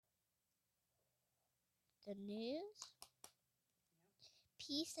the news.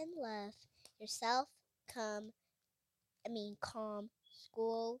 Peace and love. Yourself, come. Calm.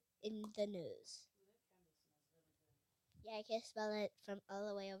 School in the news. Yeah, I can spell it from all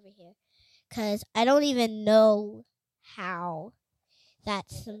the way over here. Because I don't even know how that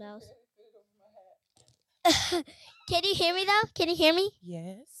smells. Can you hear me though? Can you hear me?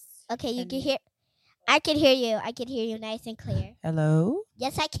 Yes. Okay, you can hear. I can hear you. I can hear you nice and clear. Hello.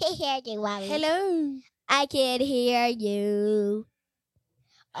 Yes, I can hear you, Wally. Hello. I can hear you.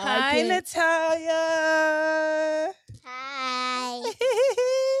 Hi, Natalia. Hi.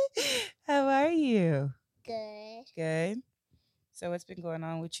 How are you? Good. Good. So what's been going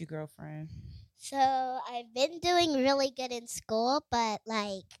on with you, girlfriend? So I've been doing really good in school, but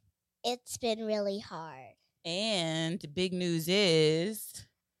it's been really hard. And the big news is,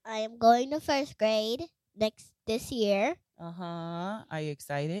 I am going to first grade this year. Are you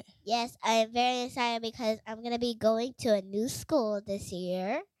excited? Yes, I am very excited because I'm gonna be going to a new school this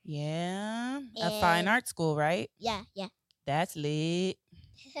year. Yeah. A fine art school, right? Yeah. That's lit.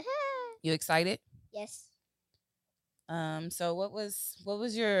 You excited? Yes. So what was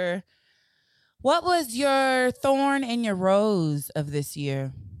your thorn and your rose of this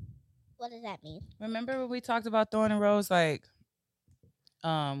year? What does that mean? Remember when we talked about thorn and rose? Like,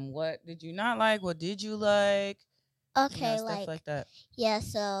 what did you not like? What did you like? Okay, Stuff like that. Yeah,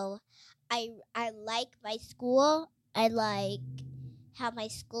 so I like my school. I like how my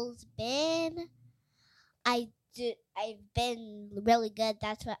school's been. I've been really good.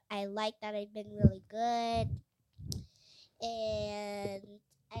 That's what I like, that I've been really good. And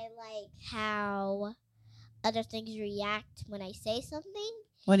I like how other things react when I say something.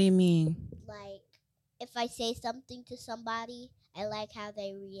 What do you mean? Like, if I say something to somebody, I like how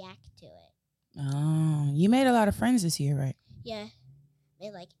they react to it. Oh, you made a lot of friends this year, right? Yeah,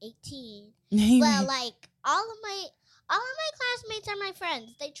 made 18. Well, all of my classmates are my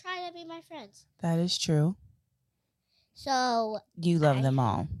friends. They try to be my friends. That is true. So you love them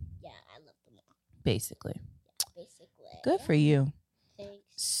all. Yeah, I love them all. Basically. Yeah, basically. Good for you. Thanks.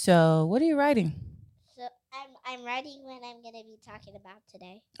 So, what are you writing? So I'm writing what I'm gonna be talking about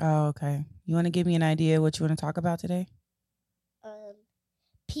today. Oh, okay. You want to give me an idea what you want to talk about today?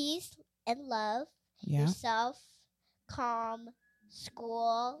 Peace and love. Yeah. Yourself, calm,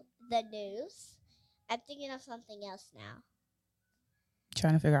 school, the news. I'm thinking of something else now.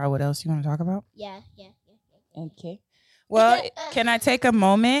 Trying to figure out what else you want to talk about? Yeah. Okay. Well, can I take a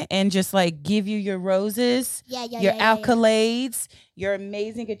moment and just give you your roses? Yeah. Your accolades, your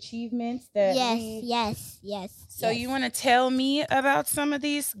amazing achievements that Yes. So you want to tell me about some of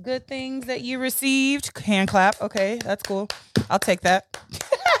these good things that you received? Hand clap. Okay, that's cool. I'll take that.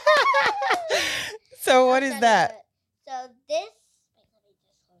 So what is that? So this. Wait, let me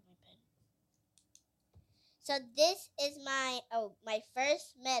just hold my pen. So this is my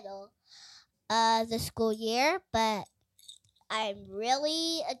first medal of the school year, but I'm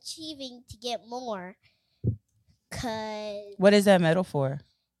really achieving to get more. What is that medal for?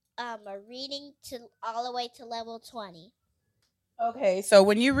 A reading all the way to level 20. Okay, so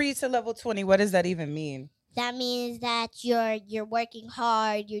when you read to level 20, what does that even mean? That means that you're working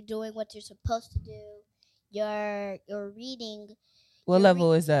hard, you're doing what you're supposed to do. You're reading. What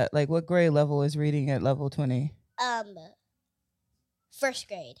level is that? What grade level is reading at level 20? First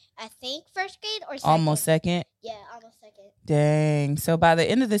grade. I think first grade or second. Almost second? Yeah, almost second. Dang. So by the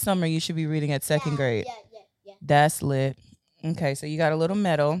end of the summer, you should be reading at second grade. Yeah. That's lit. Okay, so you got a little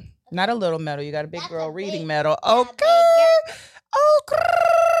medal. Okay. Not a little medal. You got a big girl reading medal. Yeah, Okay.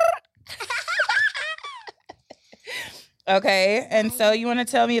 Okay, and so you want to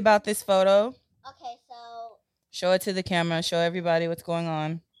tell me about this photo? Okay, so show it to the camera. Show everybody what's going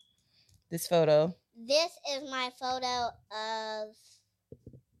on. This photo. This is my photo of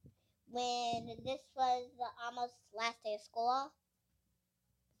when this was the almost last day of school.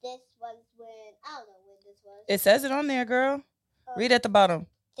 This was when, I don't know when this was. It says it on there, girl. Read at the bottom.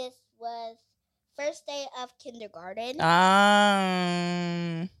 This was first day of kindergarten.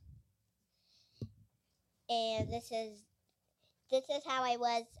 And this is how I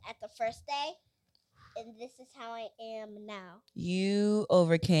was at the first day. And this is how I am now. You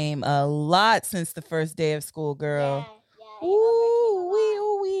overcame a lot since the first day of school, girl. Yeah.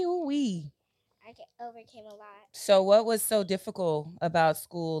 I overcame a lot. So what was so difficult about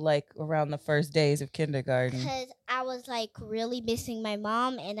school, around the first days of kindergarten? Because I was really missing my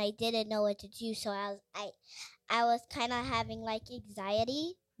mom, and I didn't know what to do. So I was kind of having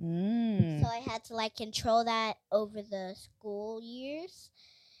anxiety. So I had to control that over the school years.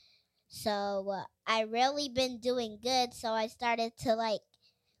 So I really been doing good. So I started to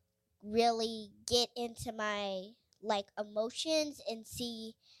really get into my like emotions and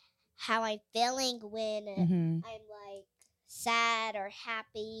see how I'm feeling when Mhm. I'm like sad or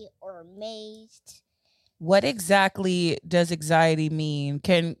happy or amazed. What exactly does anxiety mean?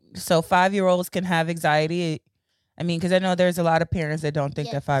 So 5-year-olds can have anxiety? I mean, because I know there's a lot of parents that don't think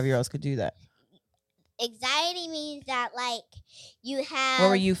that Yes. 5-year-olds could do that. Anxiety means that like you have. What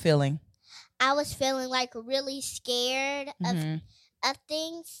were you feeling? I was feeling like really scared Mhm. of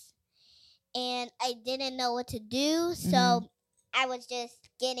things, and I didn't know what to do. So Mhm. I was just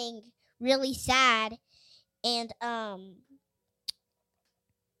getting really sad and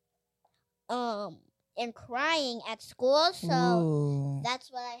and crying at school. So Ooh. that's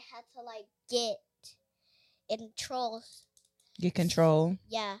what I had to like get in control. Get control.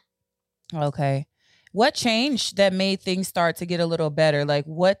 Yeah. Okay. What changed that made things start to get a little better? Like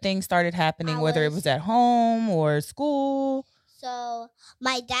what things started happening, whether it was at home or school? So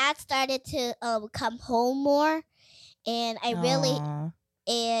my dad started to come home more, and I really Aw.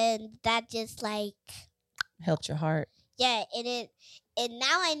 and that just like Helped your heart. yeah, and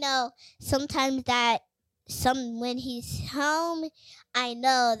now I know sometimes that when he's home, I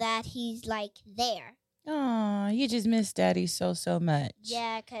know that he's like there. Aw, you just miss Daddy so much.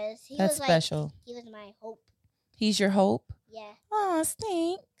 Yeah, because he That's was special. like, he was my hope. He's your hope? Yeah. Aw,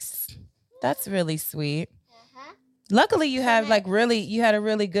 thanks. That's really sweet. Uh-huh. Luckily, you have you had a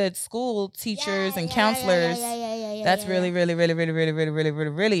really good school, teachers and counselors. Yeah. That's really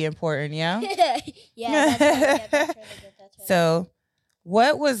important, yeah? Yeah, that's really good. That's really good. So,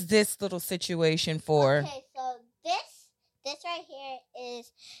 what was this little situation for? Okay, so this right here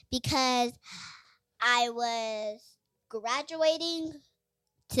is because I was graduating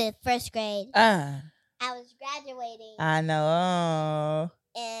to first grade. I was graduating. I know.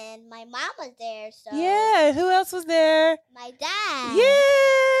 And my mom was there, so yeah. Who else was there? My dad. Yeah.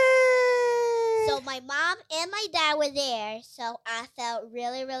 So my mom and my dad were there, so I felt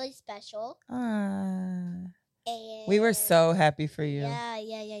really, really special. And we were so happy for you.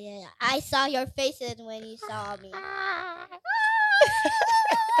 Yeah. I saw your faces when you saw me.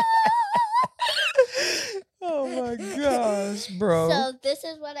 Oh my gosh, bro. So this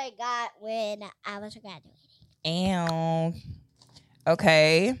is what I got when I was graduating. Ow.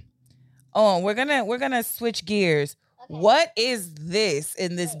 Okay. Oh, we're gonna switch gears. Okay. What is this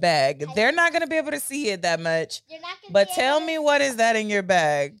in this bag? They're not gonna be able to see it that much. You're not gonna but tell me what is that in your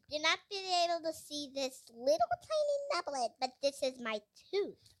bag? You're not being able to see this little tiny nublet, but this is my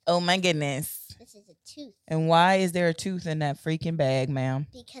tooth. Oh my goodness. This is a tooth. And why is there a tooth in that freaking bag, ma'am?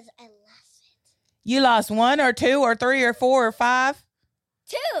 Because I lost it. You lost 1 or 2 or 3 or 4 or 5?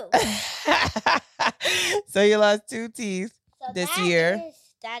 2. So you lost 2 teeth this year.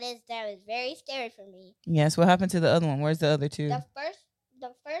 That was very scary for me. Yes. What happened to the other one? Where's the other 2? The first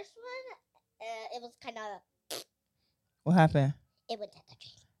one, it was kind of. What happened? It went down the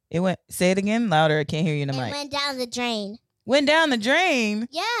drain. It went. Say it again, louder. I can't hear you in the mic. It went down the drain. Went down the drain.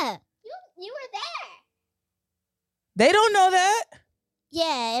 Yeah, you were there. They don't know that.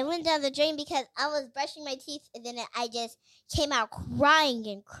 Yeah, it went down the drain because I was brushing my teeth and then I just came out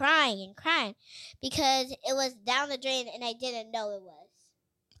crying because it was down the drain and I didn't know it was.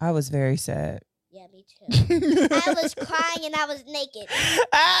 I was very sad. Yeah, me too. I was crying and I was naked.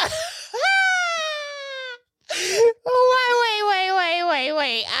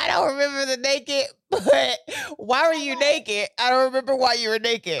 Wait. I don't remember the naked, but why were you naked? I don't remember why you were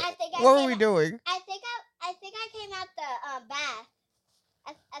naked. What were we doing? I think I came out the bath.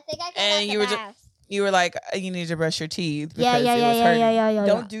 I think I came out the bath. You were like, you need to brush your teeth because it was hurting. Yeah.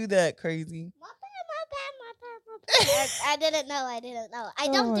 Don't do that, crazy. My bad. I didn't know. I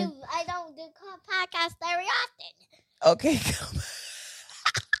don't do podcasts very often. Okay.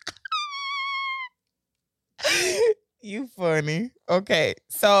 You funny. Okay.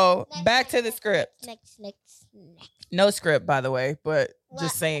 So back to the script. Next. No script, by the way, but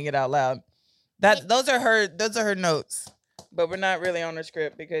just saying it out loud. Those are her notes. But we're not really on a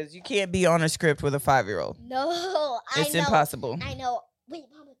script because you can't be on a script with a 5-year-old. No, it's impossible. I know. Wait,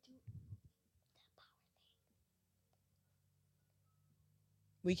 Mama, do that power thing.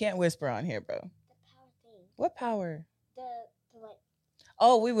 We can't whisper on here, bro. The power thing. What power? The what?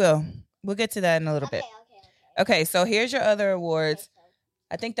 Oh, we will. We'll get to that in a little bit. Okay, so here's your other awards.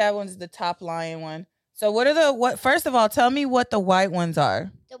 I think that one's the top lion one. So what first of all, tell me what the white ones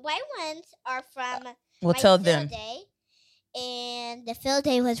are. The white ones are from my field them. Day. And the field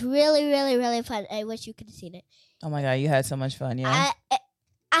day was really, really, really fun. I wish you could have seen it. Oh my God, you had so much fun, yeah.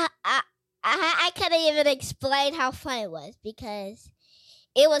 I couldn't even explain how fun it was because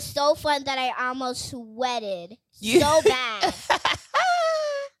it was so fun that I almost sweated so bad.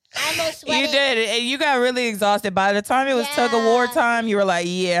 I almost sweated. You did it, and you got really exhausted. By the time it was tug of war time, you were like,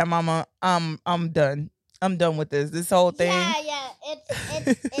 "Yeah, Mama, I'm done. I'm done with this whole thing." Yeah.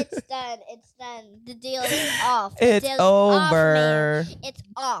 It's done. It's done. The deal is off. It's over. It's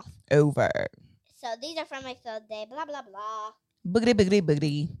off. Over. So these are from my field day. Blah blah blah.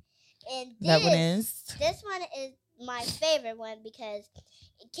 Boogity. And That one is. This one is my favorite one because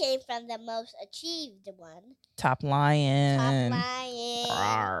it came from the most achieved one. Top lion. Top lion.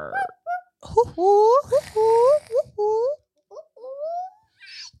 Rawr.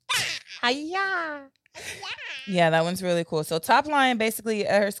 Hiya. Yeah, that one's really cool. So top lion basically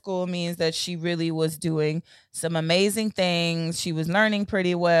at her school means that she really was doing some amazing things. She was learning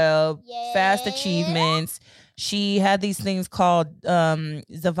pretty well, fast achievements. She had these things called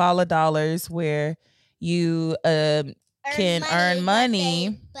Zavala dollars where you can earn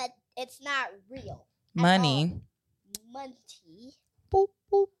money. But it's not real. Money. Money. Boop,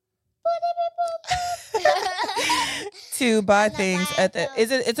 boop. To buy things at the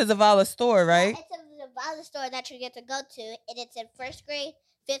it's a Zavala store, right? It's a Zavala store that you get to go to, and it's in 1st grade,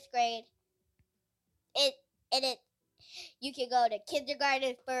 5th grade. You can go to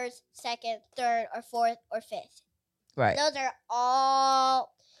kindergarten, 1st, 2nd, 3rd, or 4th, or 5th. Right. Those are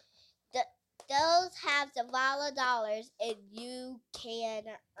all. Those have Zavala dollars, and you can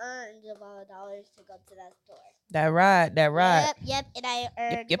earn Zavala dollars to go to that store. That right. Yep. And I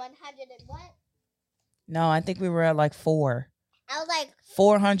earned 100 and what? No, I think we were at like 4. I was like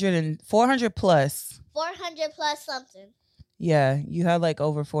 400 plus. 400 plus something. Yeah, you had like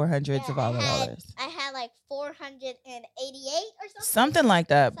over 400 Zavala dollars. I had like 488 or something. Something like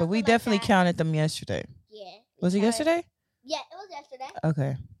that, but we definitely counted them yesterday. Yeah. Was it yesterday? Yeah, it was yesterday.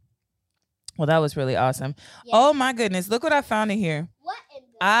 Okay. Well, that was really awesome. Yeah. Oh my goodness, look what I found in here. What in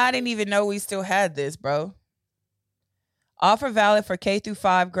the I didn't even know we still had this, bro. Offer valid for K through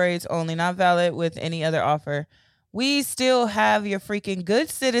 5 grades only, not valid with any other offer. We still have your freaking Good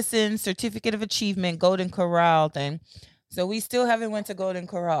Citizen Certificate of Achievement Golden Corral thing. So we still haven't went to Golden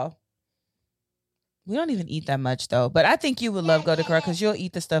Corral. We don't even eat that much though, but I think you would love Golden Corral because you'll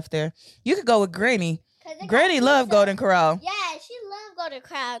eat the stuff there. You could go with Granny. Granny loved Golden Corral. Yeah, she loved Golden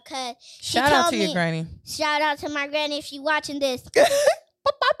Corral. Cause shout out to your granny. Shout out to my granny if she watching this.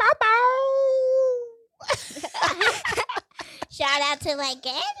 Shout out to my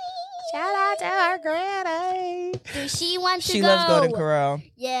granny. Shout out to our granny. Do she want to go? She loves Golden Corral.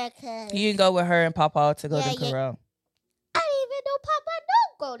 Yeah, cause you can go with her and Papa to Golden Corral. I didn't even know Papa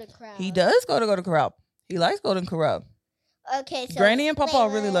knew Golden Corral. He does go to Golden Corral. He likes Golden Corral. Okay, so Granny and Papa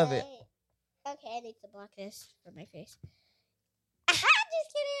really love it. Okay, I need to block this from my face. I'm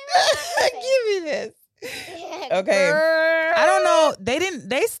just kidding. Give me this. Okay. I don't know.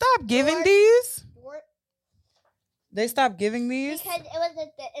 They stopped giving these. They stopped giving these because it was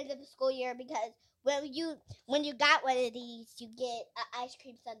at the end of the school year. Because when you got one of these, you get an ice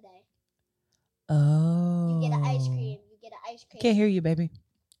cream sundae. Oh. You get an ice cream. Can't hear you, baby.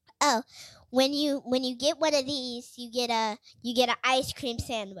 Oh, when you get one of these, you get an ice cream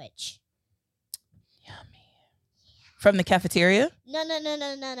sandwich. Yummy. From the cafeteria?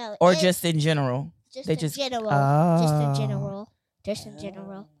 No. Or just in general? Just in general. Just in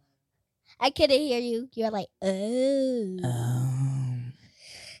general. I couldn't hear you. You're like, oh.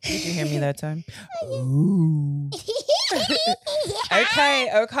 Did you hear me that time?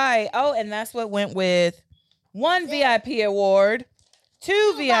 Okay. Oh, and that's what went with 1 VIP award,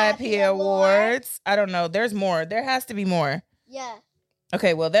 2 VIP awards. I don't know. There's more. There has to be more. Yeah.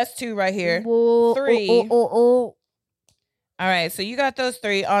 Okay, well, that's 2 right here. 3. All right, so you got those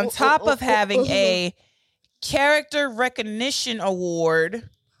 3 on top of having a character recognition award.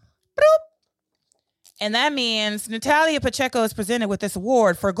 Boop. And that means Natalia Pacheco is presented with this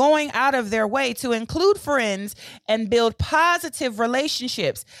award for going out of their way to include friends and build positive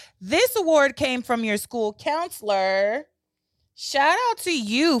relationships. This award came from your school counselor. Shout out to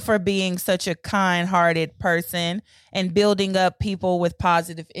you for being such a kind-hearted person and building up people with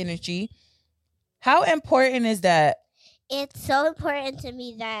positive energy. How important is that? It's so important to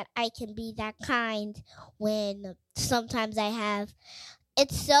me that I can be that kind when sometimes I have.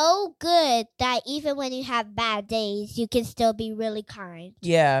 It's so good that even when you have bad days, you can still be really kind.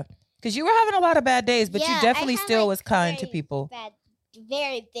 Yeah, because you were having a lot of bad days, but you definitely still was kind to people.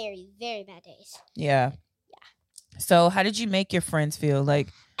 Very, very, very bad days. Yeah. So how did you make your friends feel? Like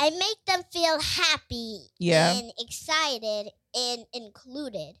I make them feel happy and excited and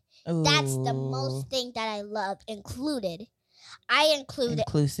included. Ooh. That's the most thing that I love. Included. I include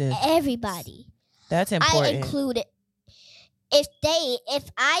everybody. That's important. I include it. If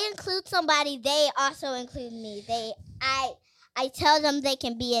I include somebody, they also include me. I tell them they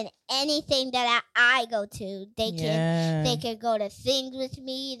can be in anything that I go to. They can go to things with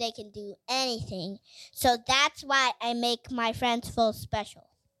me. They can do anything. So that's why I make my friends feel special.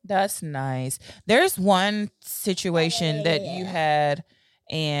 That's nice. There's one situation that you had,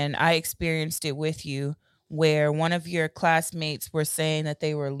 and I experienced it with you, where one of your classmates were saying that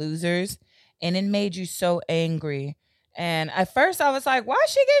they were losers, and it made you so angry. And at first I was like, why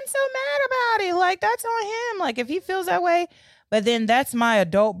is she getting so mad about it? Like, that's on him. Like, if he feels that way. But then that's my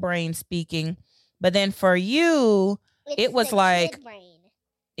adult brain speaking. But then for you, it was like,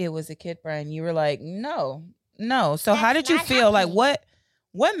 it was a kid brain. You were like, no. So how did you feel? Like,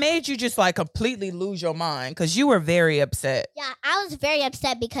 what made you just like completely lose your mind? Because you were very upset. Yeah, I was very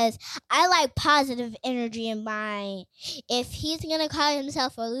upset because I like positive energy in mine. If he's going to call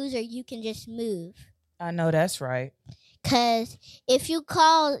himself a loser, you can just move. I know that's right. Because if you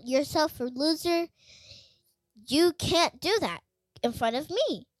call yourself a loser, you can't do that in front of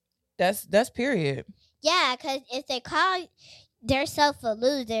me. That's period. Yeah, because if they call themselves a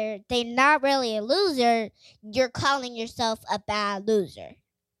loser, they're not really a loser. You're calling yourself a bad loser.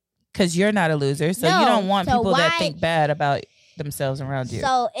 Because you're not a loser, so you don't want people that think bad about themselves around you.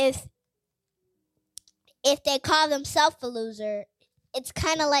 So if they call themselves a loser, it's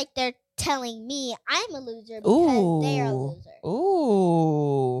kind of like they're telling me I'm a loser because they're a loser.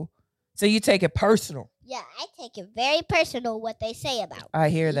 Ooh. So you take it personal. Yeah, I take it very personal what they say about I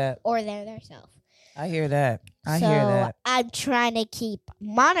hear that. Or themselves. I hear that. I hear that. I'm trying to keep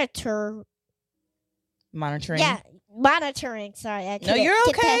monitoring. Yeah. Monitoring. Sorry. No, you're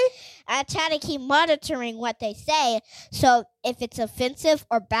okay. I try to keep monitoring what they say. So if it's offensive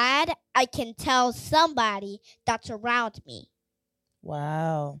or bad, I can tell somebody that's around me.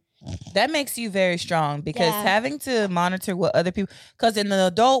 Wow. That makes you very strong because having to monitor what other people, because in the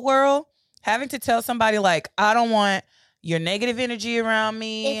adult world, having to tell somebody like, I don't want your negative energy around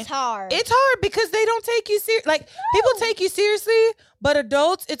me. It's hard. It's hard because they don't take you serious. Like, people take you seriously, but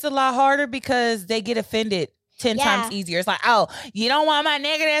adults, it's a lot harder because they get offended 10 times easier. It's like, oh, you don't want my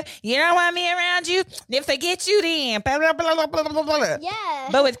negative, you don't want me around you, then forget you then. Blah, blah, blah, blah, blah, blah. Yeah.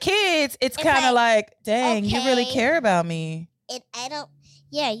 But with kids, it's kind of like, dang, you really care about me.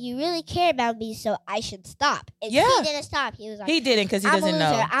 You really care about me, so I should stop. He didn't stop. He was like, he didn't because he doesn't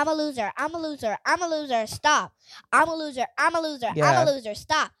know. I'm a loser. I'm a loser. I'm a loser. Stop. I'm a loser. I'm a loser. I'm a loser.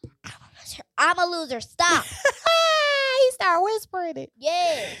 Stop. I'm a loser. Stop. He started whispering it.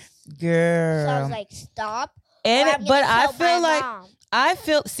 Yes. Girl. So I was like, stop. But I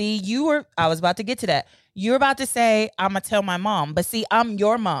feel I was about to get to that. You're about to say, I'm going to tell my mom. But see, I'm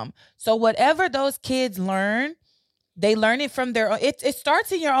your mom. So whatever those kids learn, they learn it from their own. It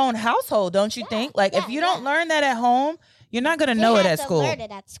starts in your own household, don't you think? Like, if you don't learn that at home, you're not going to know it at school. Learn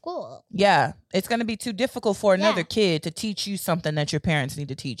it at school. Yeah. It's going to be too difficult for another kid to teach you something that your parents need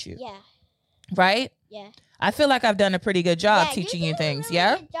to teach you. Yeah. Right? Yeah. I feel like I've done a pretty good job teaching you things.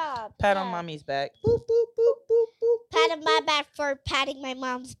 Really good job. Pat on mommy's back. Boop, boop, boop, boop, boop. Pat on my back for patting my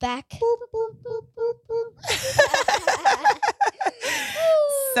mom's back. Boop, boop, boop, boop, boop.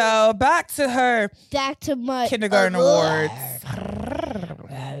 So back to my kindergarten awards.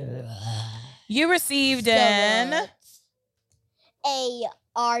 You received an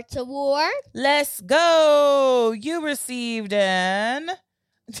art award. Let's go. You received an.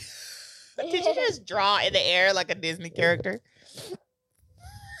 Did you just draw in the air like a Disney character?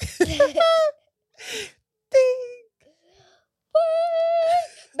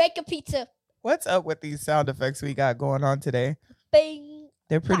 Make a pizza. What's up with these sound effects we got going on today? Bing.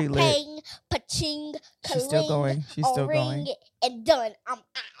 They're pretty lit. Bang, pa-ching, She's still going. She's still going. And done.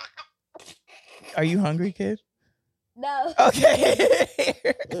 Are you hungry, kid? No. Okay.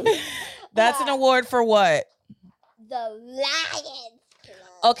 That's an award for what? The Lions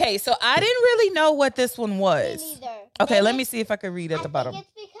Club. Okay, so I didn't really know what this one was. Me neither. Okay, let me see if I can read at the bottom. It's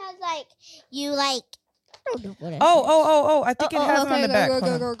because you I don't know what Oh, I think it has it on the back. Hold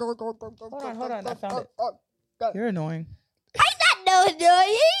on. I found it. You're annoying. I'm not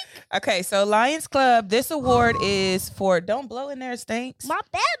annoying. Okay, so Lions Club, this award is for, don't blow in there, stinks. My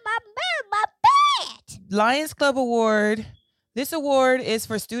bad. Lions Club Award. This award is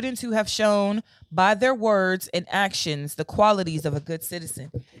for students who have shown by their words and actions the qualities of a good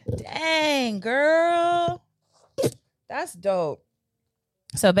citizen. Dang, girl. That's dope.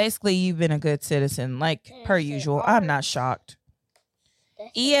 So basically, you've been a good citizen, like per usual. I'm not shocked.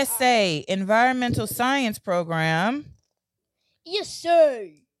 ESA, Environmental Science Program. Yes, sir.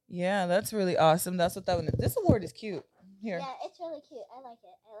 Yeah, that's really awesome. That's what that one is. This award is cute. Here. Yeah, it's really cute. I like it.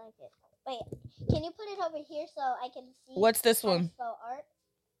 Wait, can you put it over here so I can see? What's this one? Spell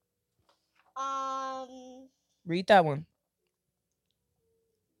art. Read that one.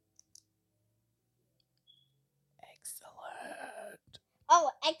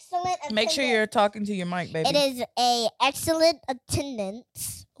 excellent attendance. Make sure you're talking to your mic, baby. It is a excellent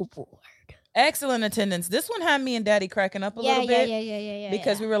attendance award. Excellent attendance. This one had me and Daddy cracking up a little bit. Yeah.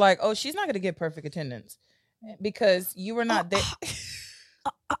 Because we were like, oh, she's not going to get perfect attendance. Because you were not there.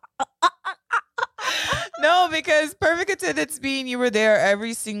 No, because perfect attendance means you were there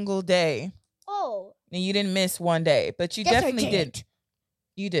every single day. Oh. And you didn't miss one day. But you definitely did.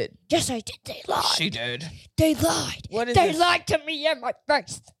 You did. Yes, I did. They lied. She did. They lied. What is they this? lied to me in my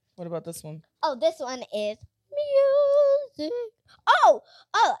face. What about this one? Oh, this one is music. Oh,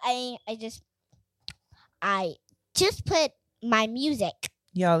 I just put my music.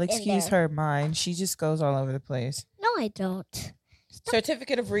 Y'all, excuse her mind. She just goes all over the place. No, I don't. Stop.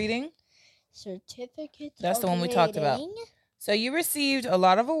 Certificate of reading. Certificate. That's the one we talked about. So you received a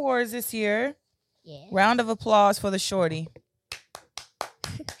lot of awards this year. Yeah. Round of applause for the shorty.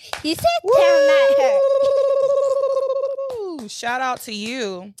 You said down not her. Shout out to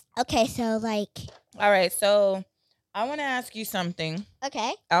you. Okay, so all right, so I want to ask you something.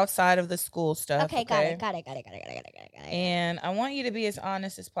 Okay. Outside of the school stuff. Okay, got it. And I want you to be as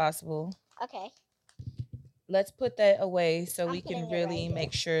honest as possible. Okay. Let's put that away so we can really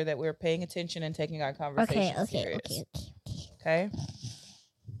make sure that we're paying attention and taking our conversation serious. Okay.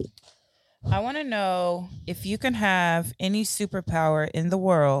 I want to know, if you can have any superpower in the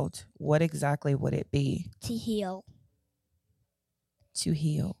world, what exactly would it be? To heal. To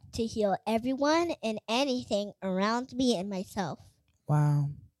heal. To heal everyone and anything around me and myself.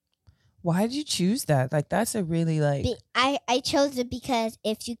 Wow. Why did you choose that? That's a really I chose it because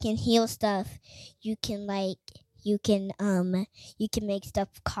if you can heal stuff, you can make stuff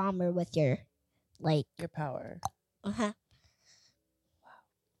calmer with your power. Uh-huh.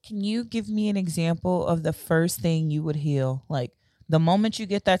 Can you give me an example of the first thing you would heal? The moment you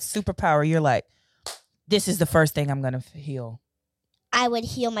get that superpower, you're like, this is the first thing I'm going to heal. I would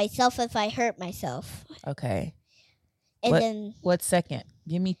heal myself if I hurt myself. Okay. And then what second?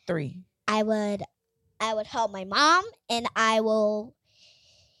 Give me 3. I would help my mom, and I will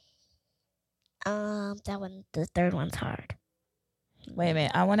the third one's hard. Wait a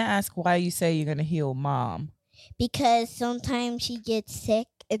minute. I want to ask why you say you're going to heal mom. Because sometimes she gets sick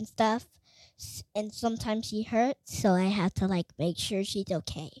and stuff, and sometimes she hurts, so I have to make sure she's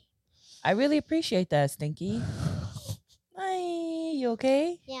okay. I really appreciate that, Stinky. Hi, you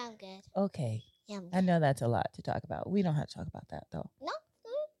okay? Yeah, I'm good. Okay. Yeah, I'm good. I know that's a lot to talk about. We don't have to talk about that, though. No.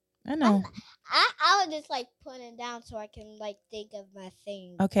 I know. I was just putting it down so I can think of my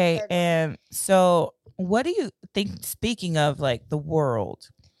thing. Okay, and so what do you think, speaking of the world,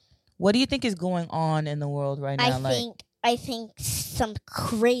 what do you think is going on in the world right now? I think some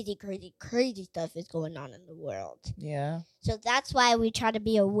crazy stuff is going on in the world. Yeah. So that's why we try to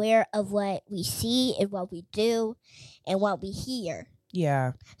be aware of what we see and what we do and what we hear.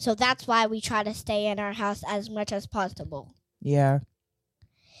 Yeah. So that's why we try to stay in our house as much as possible. Yeah.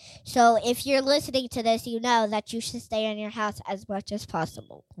 So if you're listening to this, you know that you should stay in your house as much as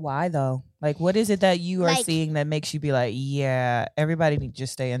possible. Why though? What is it that you are seeing that makes you be yeah, everybody needs to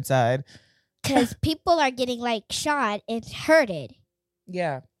just stay inside? Because people are getting shot and hurted.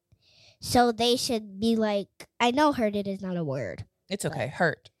 Yeah. So they should be I know hurted is not a word. It's okay.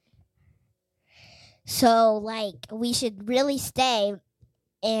 Hurt. So we should really stay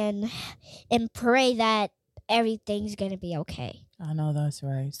and pray that everything's going to be okay. I know that's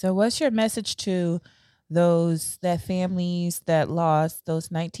right. So what's your message to that families that lost those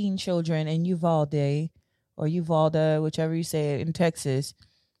 19 children in Uvalde or Uvalde, whichever you say it, in Texas,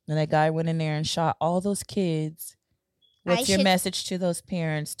 and that guy went in there and shot all those kids? What's your message to those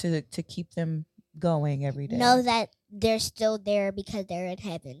parents to keep them going every day? Know that they're still there because they're in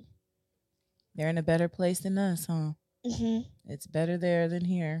heaven. They're in a better place than us, huh? Mm-hmm. It's better there than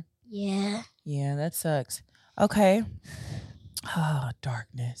here. Yeah. Yeah, that sucks. Okay.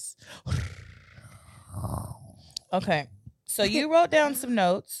 Darkness. Okay. So you wrote down some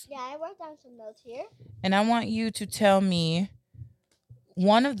notes. Yeah, I wrote down some notes here. And I want you to tell me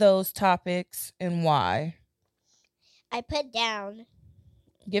one of those topics and why. I put down.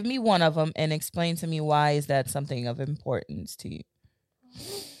 Give me one of them and explain to me why is that something of importance to you.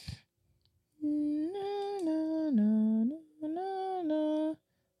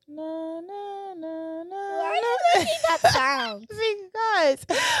 Why are you making that sound? Because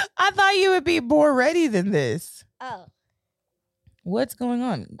I thought you would be more ready than this. Oh. What's going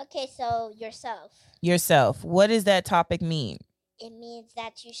on? Okay, so yourself. Yourself. What does that topic mean? It means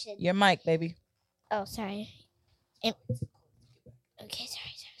that you should... Your mic, baby. Oh, sorry. Okay,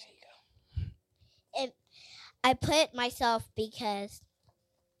 sorry. There you go. I put myself because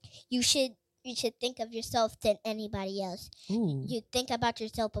you should you should think of yourself than anybody else. Ooh. You think about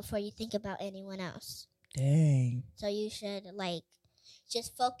yourself before you think about anyone else. Dang. So you should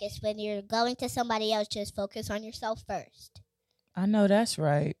just focus when you're going to somebody else. Just focus on yourself first. I know that's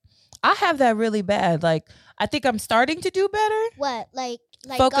right. I have that really bad. Like, I think I'm starting to do better. What? Like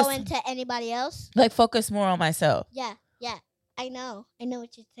Focus. going to anybody else? Like, focus more on myself. Yeah. I know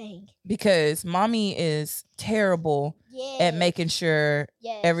what you're saying. Because mommy is terrible at making sure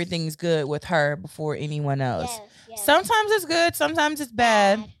everything's good with her before anyone else. Yes. Sometimes it's good, sometimes it's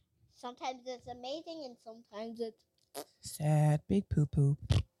bad. Sometimes it's amazing, and sometimes it's sad. Big poo-poo.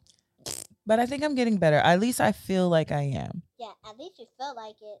 But I think I'm getting better. At least I feel like I am. Yeah, at least you feel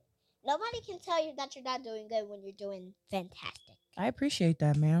like it. Nobody can tell you that you're not doing good when you're doing fantastic. I appreciate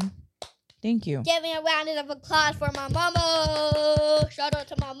that, ma'am. Thank you. Give me a round of applause for my mama. Shout out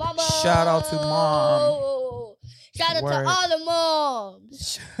to my mama. Shout out to mom. Shout out to all the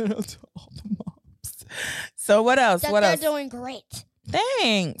moms. Shout out to all the moms. So what else? They're doing great.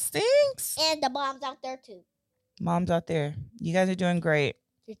 Thanks. And the moms out there too. Moms out there, you guys are doing great.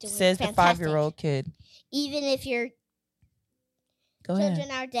 You're doing Says fantastic. the 5-year-old kid. Even if your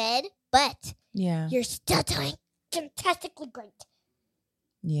children are dead, but you're still doing fantastically great.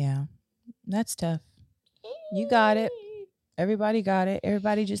 Yeah. That's tough. You got it. Everybody got it.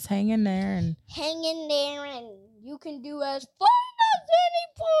 Everybody just hang in there and you can do as fine as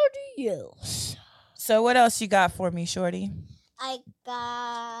anybody else. So what else you got for me, Shorty? I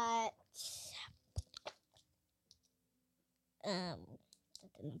got I'm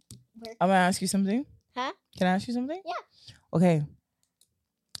gonna ask you something. Huh? Can I ask you something? Yeah. Okay.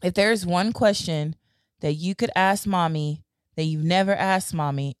 If there's one question that you could ask mommy that you've never asked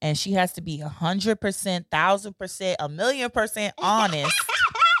mommy, and she has to be 100%, 1,000%, 1,000,000% honest,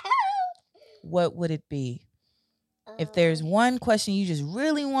 what would it be? If there's one question you just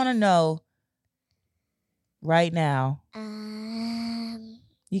really want to know right now,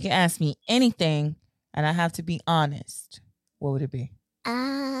 you can ask me anything, and I have to be honest. What would it be?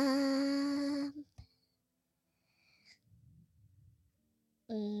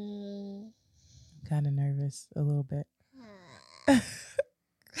 Kind of nervous a little bit.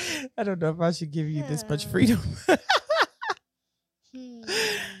 I don't know if I should give you this much freedom.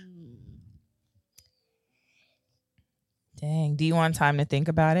 Dang. Do you want time to think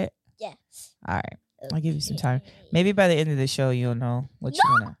about it? Yes. All right. I'll give you some time. Maybe by the end of the show, you'll know what you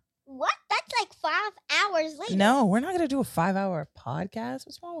want to. What? That's like 5 hours later. No, we're not going to do a 5-hour podcast.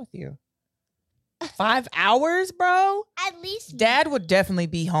 What's wrong with you? 5 hours, bro? At least. Dad would definitely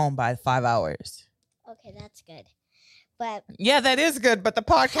be home by 5 hours. Okay, that's good. But yeah, that is good. But the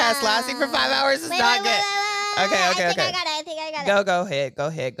podcast lasting for 5 hours is not good. Okay. I think I got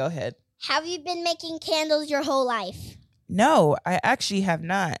it. Go ahead. Have you been making candles your whole life? No, I actually have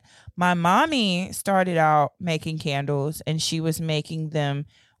not. My mommy started out making candles, and she was making them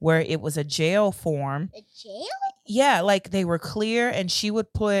where it was a gel form. A gel? Yeah, like they were clear, and she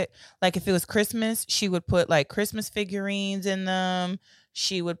would put, like if it was Christmas, she would put like Christmas figurines in them.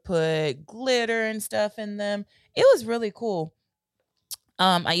 She would put glitter and stuff in them. It was really cool.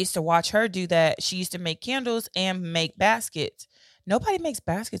 I used to watch her do that. She used to make candles and make baskets. Nobody makes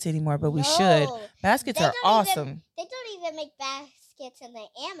baskets anymore, but we should. Baskets are awesome. They don't even make baskets in the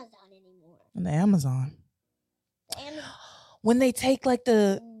Amazon anymore. In the Amazon. When they take like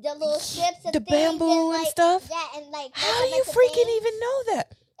the little strips of the bamboo and stuff. Yeah, and like how do you freaking even know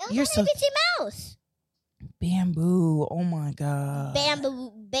that? You're so Mickey Mouse. Bamboo. Oh my god.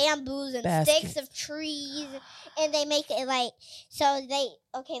 Bamboos and baskets. Sticks of trees, and they make it like so.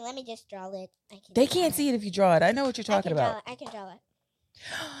 Okay, let me just draw it. They can't see it if you draw it. I know what you're talking about. I can draw it.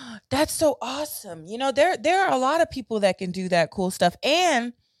 That's so awesome. You know, there are a lot of people that can do that cool stuff,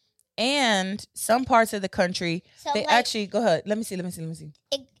 and some parts of the country they actually go ahead. Let me see.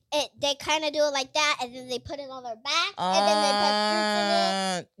 They kind of do it like that, and then they put it on their back, and then they put fruits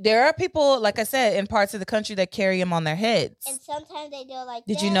in it. There are people, like I said, in parts of the country that carry them on their heads. And sometimes they do it like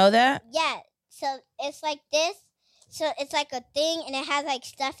Did you know that? Yeah. So it's like this. So it's like a thing, and it has like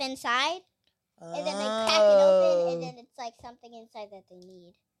stuff inside. And then they crack it open, and then it's like something inside that they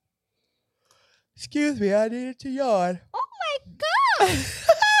need. Excuse me, I needed to yawn. Oh my god!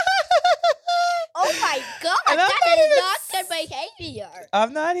 Oh my god! That is not good behavior.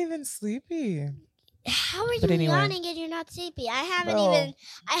 I'm not even sleepy. How are you yawning and you're not sleepy? I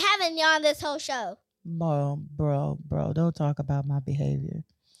haven't yawned this whole show. Bro, don't talk about my behavior.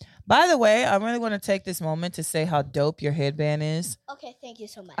 By the way, I really want to take this moment to say how dope your headband is. Okay, thank you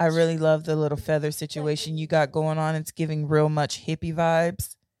so much. I really love the little feather situation you got going on. It's giving real much hippie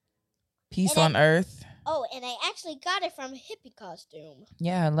vibes. Peace on earth. Oh, and I actually got it from a hippie costume.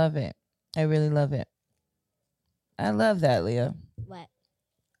 Yeah, I love it. I really love it. I love that, Leah. What?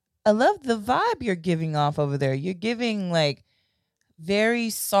 I love the vibe you're giving off over there. You're giving like very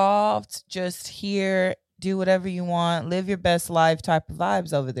soft, just here, do whatever you want, live your best life type of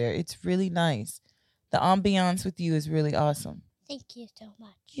vibes over there. It's really nice. The ambiance with you is really awesome. Thank you so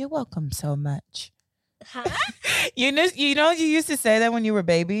much. You're welcome so much. Huh? You know, you used to say that when you were a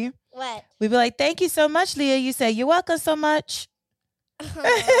baby? What? We'd be like, thank you so much, Leah. You say, you're welcome so much.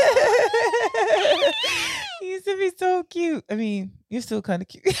 You used to be so cute. I mean, you're still kind of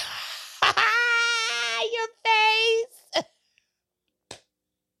cute. Your face.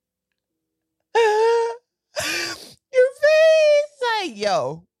 Your face. Like,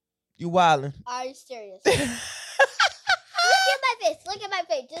 yo, you wildin'. Are you serious? Look at my face. Look at my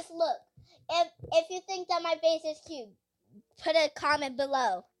face. Just look. If you think that my face is cute, put a comment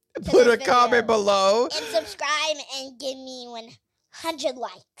below. Put a comment below. And subscribe and give me 100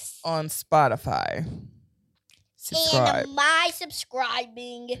 likes. On Spotify. Subscribe. And my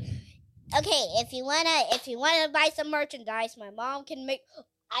subscribing. Okay, if you wanna buy some merchandise, my mom can make.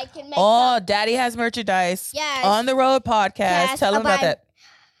 I can make. Oh, Daddy has merchandise. Yes. On the Road podcast. Yes, Tell him about that.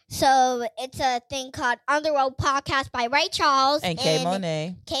 So it's a thing called On the Road Podcast by Ray Charles And Kay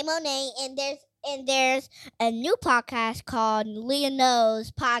Monet. Kay Monet, and there's a new podcast called Leah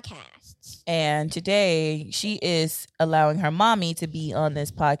Knows Podcasts. And today she is allowing her mommy to be on this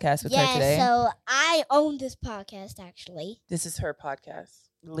podcast with her today. So I own this podcast actually. This is her podcast.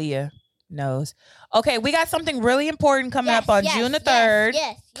 Leah Knows. Okay, we got something really important coming up on June the 3rd.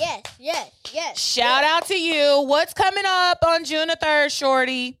 Yes. Shout out to you. What's coming up on June the 3rd,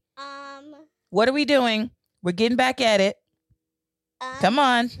 Shorty? What are we doing? We're getting back at it. Come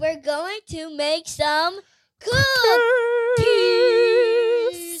on. We're going to make some cookies.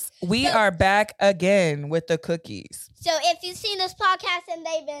 We are back again with the cookies. So if you've seen this podcast and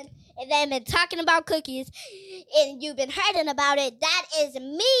they've been talking about cookies and you've been hearing about it, that is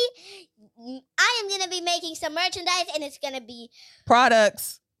me. I am going to be making some merchandise and it's going to be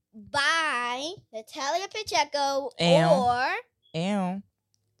products by Natalia Pacheco or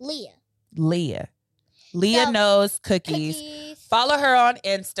Leah. Leah Knows cookies. Follow her on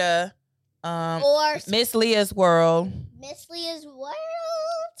Insta. Or Miss Leah's World. Miss Leah's World.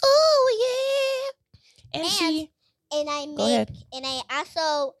 Oh yeah. And I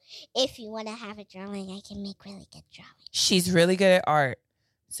also, if you want to have a drawing, I can make really good drawings. She's really good at art.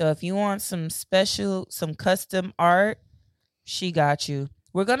 So if you want some custom art, she got you.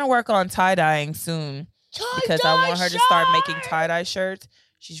 We're gonna work on tie-dyeing soon because I want her to start making tie-dye shirts.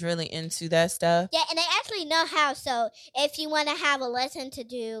 She's really into that stuff. Yeah, and I actually know how. So if you want to have a lesson to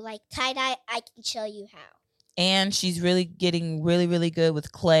do like tie-dye, I can show you how. And she's really getting really good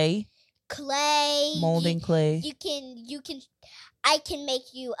with clay. Molding clay. You can. I can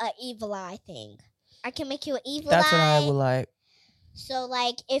make you an evil eye thing. I can make you an evil eye. That's what I would like. So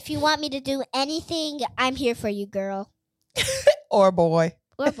like, if you want me to do anything, I'm here for you, girl. Or boy.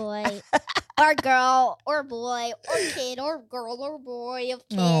 Or boy. Or girl, or boy, or kid, or girl, or boy, or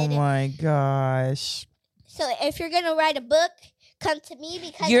kid. Oh my gosh. So if you're going to write a book, come to me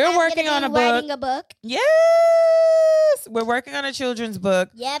because I'm working on writing a book. Yes. We're working on a children's book.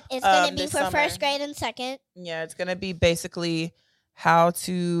 Yep. It's going to be for summer. 1st grade and 2nd. Yeah. It's going to be basically how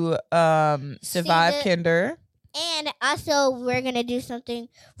to survive kinder. And also we're going to do something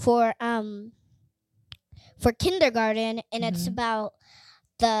for kindergarten, and it's about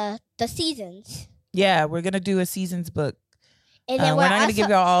the seasons. Yeah, we're gonna do a seasons book. And then we're not gonna give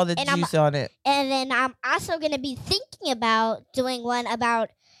y'all all the juice on it. And then I'm also gonna be thinking about doing one about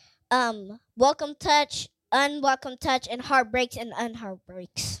welcome touch, unwelcome touch, and heartbreaks and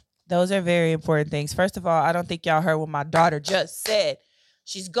unheartbreaks. Those are very important things. First of all, I don't think y'all heard what my daughter just said.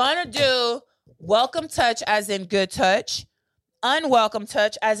 She's gonna do welcome touch as in good touch, unwelcome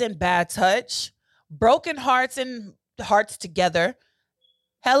touch as in bad touch, broken hearts and hearts together.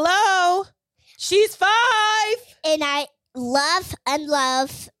 Hello, she's 5, and I love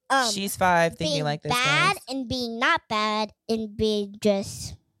unlove. She's 5, thinking like this. Bad guys. And being not bad and being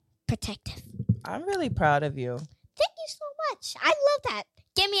just protective. I'm really proud of you. Thank you so much. I love that.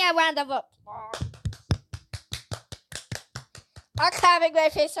 Give me a round of applause. I'll clap in my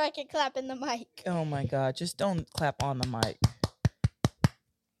face so I can clap in the mic. Oh my God! Just don't clap on the mic.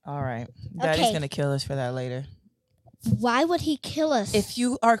 All right, Daddy's gonna kill us for that later. Why would he kill us? If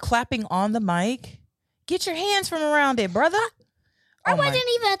you are clapping on the mic, get your hands from around it, brother. I wasn't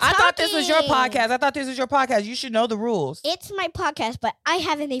even talking. I thought this was your podcast. You should know the rules. It's my podcast, but I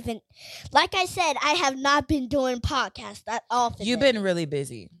haven't even, like I said, I have not been doing podcasts that often. You've been really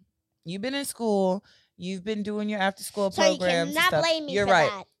busy. You've been in school. You've been doing your after-school programs. So you cannot blame me for right.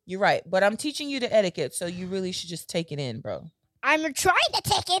 that. You're right. But I'm teaching you the etiquette, so you really should just take it in, bro. I'm trying to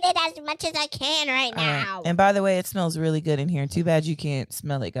take it in as much as I can right now. Right. And by the way, it smells really good in here. Too bad you can't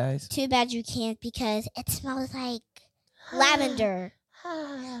smell it, guys. Too bad you can't because it smells like lavender.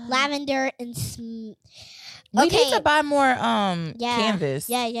 Lavender and We need to buy more canvas.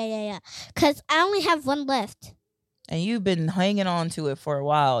 Yeah. Because I only have one left. And you've been hanging on to it for a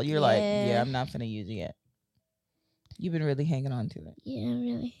while. You're like, yeah, I'm not going to use it yet. You've been really hanging on to it. Yeah, I'm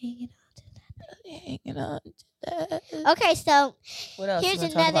really hanging on to that. Hanging on to that. Okay, so what else here's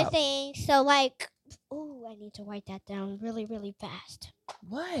another thing. So, like, I need to write that down really, really fast.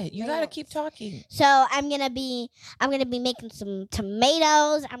 What? You gotta keep talking. So I'm gonna be making some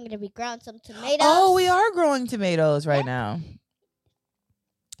tomatoes. I'm gonna be growing some tomatoes. Oh, we are growing tomatoes right now.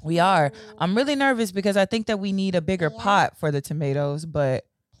 We are. I'm really nervous because I think that we need a bigger pot for the tomatoes, but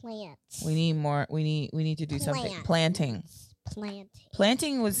plants. We need more. We need to do something. Planting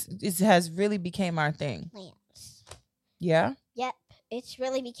has really became our thing. Plants. Yeah. Yep. It's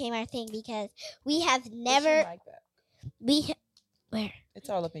really became our thing because we have never. Like that. Where? It's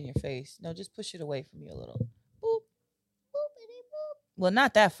all up in your face. No, just push it away from you a little. Boop. Boop. Well,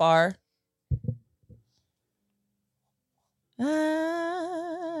 not that far.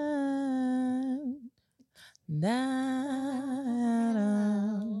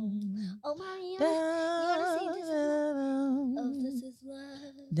 Oh, Maria, you want to see This Is Love? Oh, This Is Love.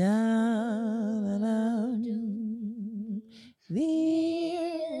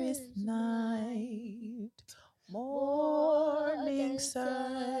 Dearest night, morning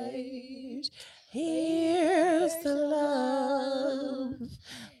sight, here's the love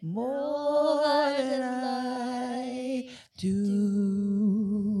more than I do.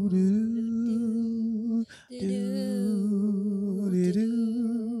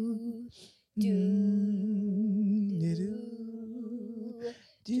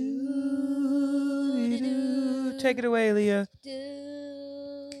 Take it away, Leah.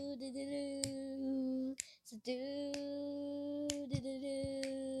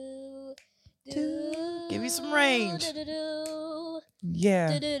 Give me some range.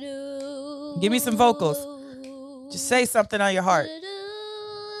 Yeah. Give me some vocals. Just say something on your heart.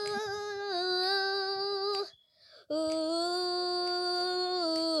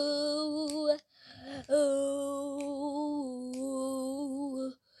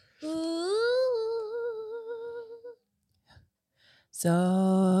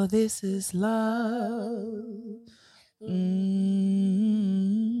 So this is love.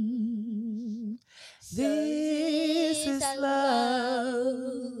 This is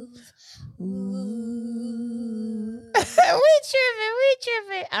love. We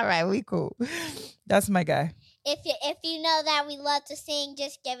tripping. All right, we cool. That's my guy. If you know that we love to sing,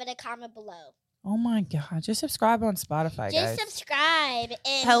 just give it a comment below. Oh my God! Just subscribe on Spotify, guys. Just subscribe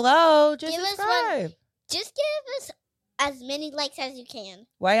and just subscribe. Just give us as many likes as you can.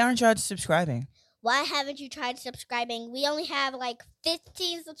 Why aren't y'all subscribing? Why haven't you tried subscribing? We only have like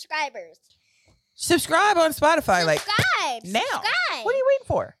 15 subscribers. Subscribe on Spotify. Subscribe now. Subscribe. What are you waiting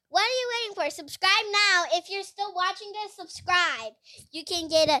for? What are you waiting for? Subscribe now. If you're still watching this, subscribe. You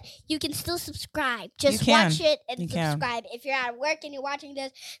can still subscribe. Just watch it and subscribe. If you're at work and you're watching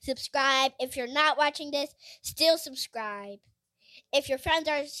this, subscribe. If you're not watching this, still subscribe. If your friends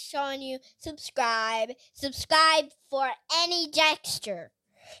are showing you, subscribe. Subscribe for any gesture.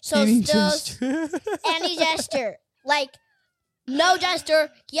 So any gesture. Like no gesture,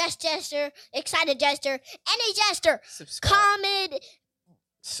 yes gesture, excited gesture, any gesture. Subscribe. Comment.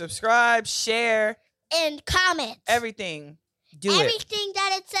 Subscribe, share. And comment. Everything. Everything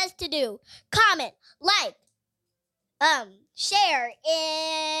that it says to do. Comment, like, share,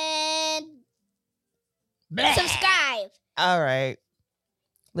 and subscribe. All right.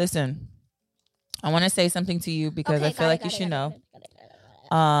 Listen, I want to say something to you because I feel like you should know.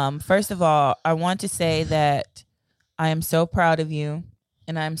 First of all, I want to say that I am so proud of you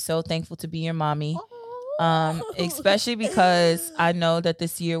and I'm so thankful to be your mommy. Especially because I know that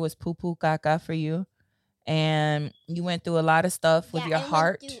this year was poo-poo caca for you and you went through a lot of stuff with your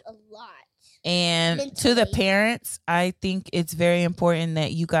heart. Went through a lot. And mentally. To the parents, I think it's very important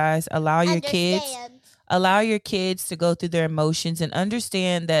that you guys allow your kids to go through their emotions and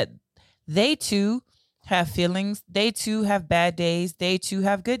understand that they too have feelings. They too have bad days. They too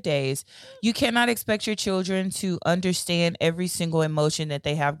have good days. You cannot expect your children to understand every single emotion that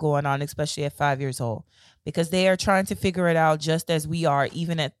they have going on, especially at 5 years old, because they are trying to figure it out just as we are,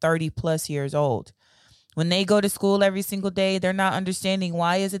 even at 30 plus years old. When they go to school every single day, they're not understanding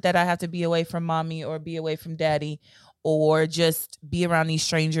why is it that I have to be away from mommy or be away from daddy or just be around these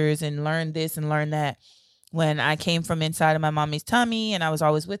strangers and learn this and learn that. when I came from inside of my mommy's tummy and I was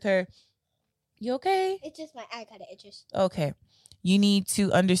always with her. You okay? It's just my eye kind of itches. Okay. You need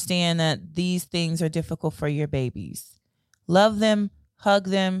to understand that these things are difficult for your babies. Love them, hug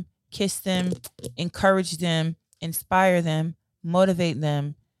them, kiss them, encourage them, inspire them, motivate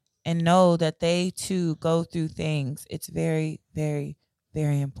them, and know that they too go through things. It's very, very,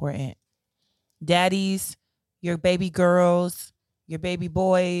 very important. Daddies, your baby girls, your baby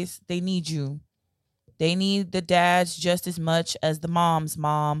boys, they need you. They need the dads just as much as the mom's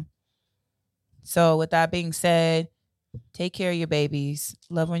mom. So with that being said, take care of your babies.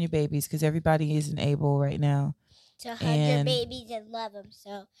 Love on your babies because everybody isn't able right now to hug your babies and love them.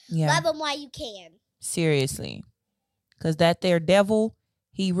 So love them while you can. Seriously. Because that there devil,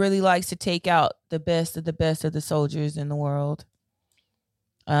 he really likes to take out the best of the soldiers in the world.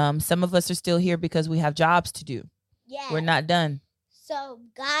 Some of us are still here because we have jobs to do. Yeah. We're not done. So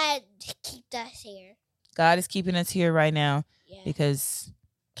God keep us here. God is keeping us here right now because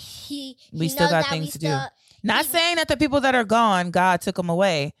we still got things to do. Not saying that the people that are gone, God took them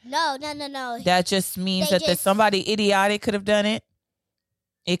away. No. That just means that somebody idiotic could have done it.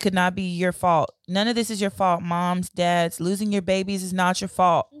 It could not be your fault. None of this is your fault, moms, dads. Losing your babies is not your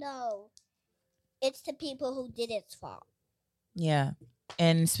fault. No. It's the people who did it's fault. Yeah.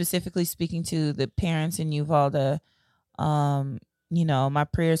 And specifically speaking to the parents in Uvalde, my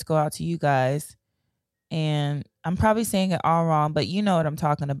prayers go out to you guys. And I'm probably saying it all wrong, but you know what I'm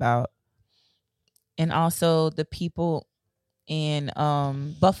talking about. And also the people in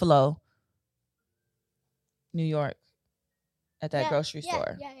Buffalo, New York, at that grocery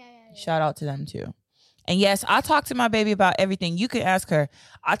store. Yeah. Shout out to them too. And yes, I talk to my baby about everything. You can ask her.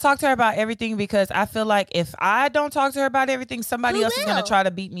 I talk to her about everything because I feel like if I don't talk to her about everything, somebody else is going to try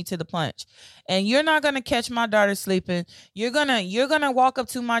to beat me to the punch. And you're not going to catch my daughter sleeping. You're going to walk up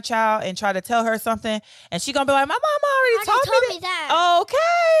to my child and try to tell her something. And she's going to be like, my mom already told me that. Okay.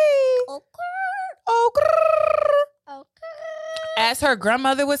 As her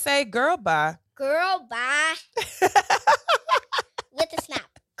grandmother would say, girl, bye. Girl, bye. With a snap.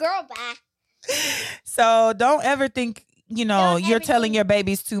 Girl, bye. So don't ever think, you're telling your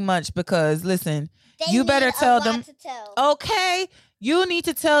babies too much because, listen, you better tell them. Okay. You need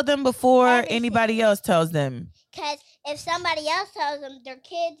to tell them before anybody else tells them. Because if somebody else tells them, their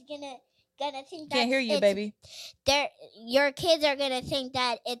kids gonna think that can't hear you, baby. Your kids are gonna think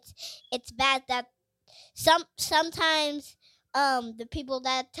that it's bad that sometimes the people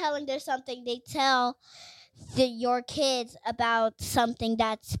that telling their something, they tell your kids about something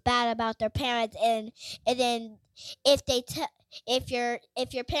that's bad about their parents, and then if your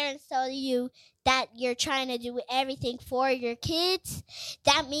parents tell you that you're trying to do everything for your kids,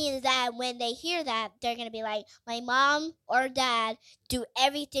 that means that when they hear that, they're gonna be like, my mom or dad do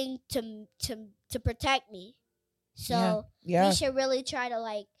everything to protect me. So we should really try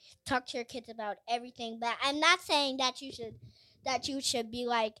to talk to your kids about everything. But I'm not saying that you should be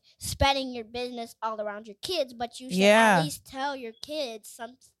spreading your business all around your kids, but you should at least tell your kids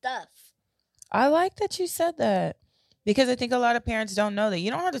some stuff. I like that you said that because I think a lot of parents don't know that you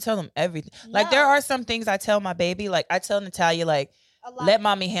don't have to tell them everything. No. There are some things I tell my baby, I tell Natalia, let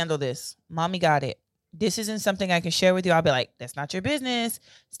mommy handle this. Mommy got it. This isn't something I can share with you. I'll be like, that's not your business.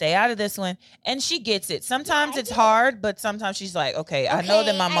 Stay out of this one. And she gets it. Sometimes it's hard, but sometimes she's like, okay, I know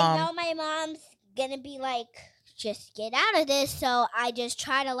that I know my mom's gonna be like, just get out of this. So I just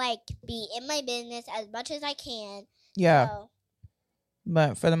try to be in my business as much as I can. Yeah. So.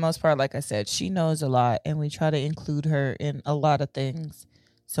 But for the most part, like I said, she knows a lot and we try to include her in a lot of things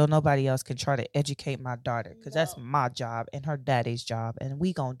so nobody else can try to educate my daughter because that's my job and her daddy's job and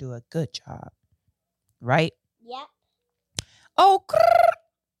we gonna do a good job. Right? Yep. Oh.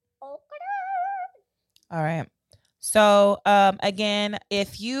 All right. So, again,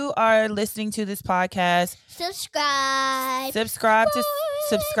 if you are listening to this podcast, subscribe.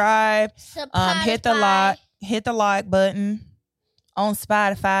 Hit the like button on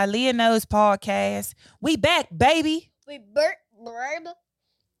Spotify. Leah Knows Podcast. We back, baby. We burp.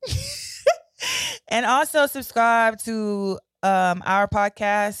 And also subscribe to our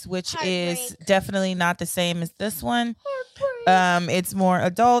podcast, which is definitely not the same as this one. It's more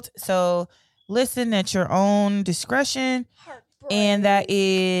adult, so listen at your own discretion. And that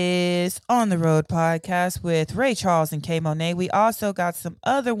is On the Road Podcast with Ray Charles and Kay Monet. We also got some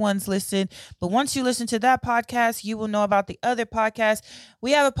other ones listed, but once you listen to that podcast, you will know about the other podcast.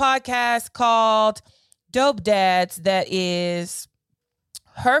 We have a podcast called Dope Dads that is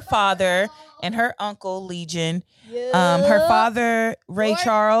her father and her uncle Legion. Her father Ray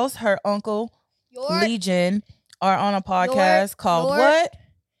Charles, her uncle Legion are on a podcast called what?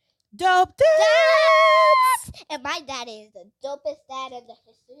 Dope dads. And my dad is the dopest dad in the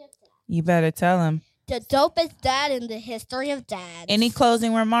history of dads. You better tell him. The dopest dad in the history of dads. Any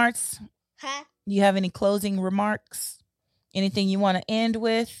closing remarks? Huh? You have any closing remarks? Anything you want to end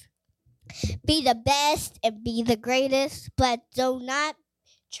with? Be the best and be the greatest, but do not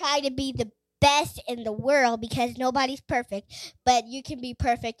try to be the best in the world because nobody's perfect, but you can be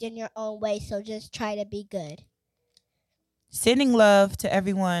perfect in your own way, so just try to be good. Sending love to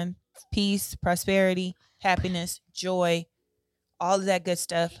everyone. Peace, prosperity, happiness, joy, all of that good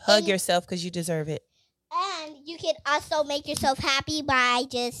stuff. Hug yourself because you deserve it. And you can also make yourself happy by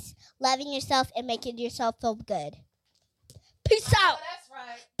just loving yourself and making yourself feel good. Peace out. That's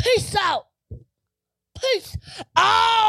right. Peace out. Peace out.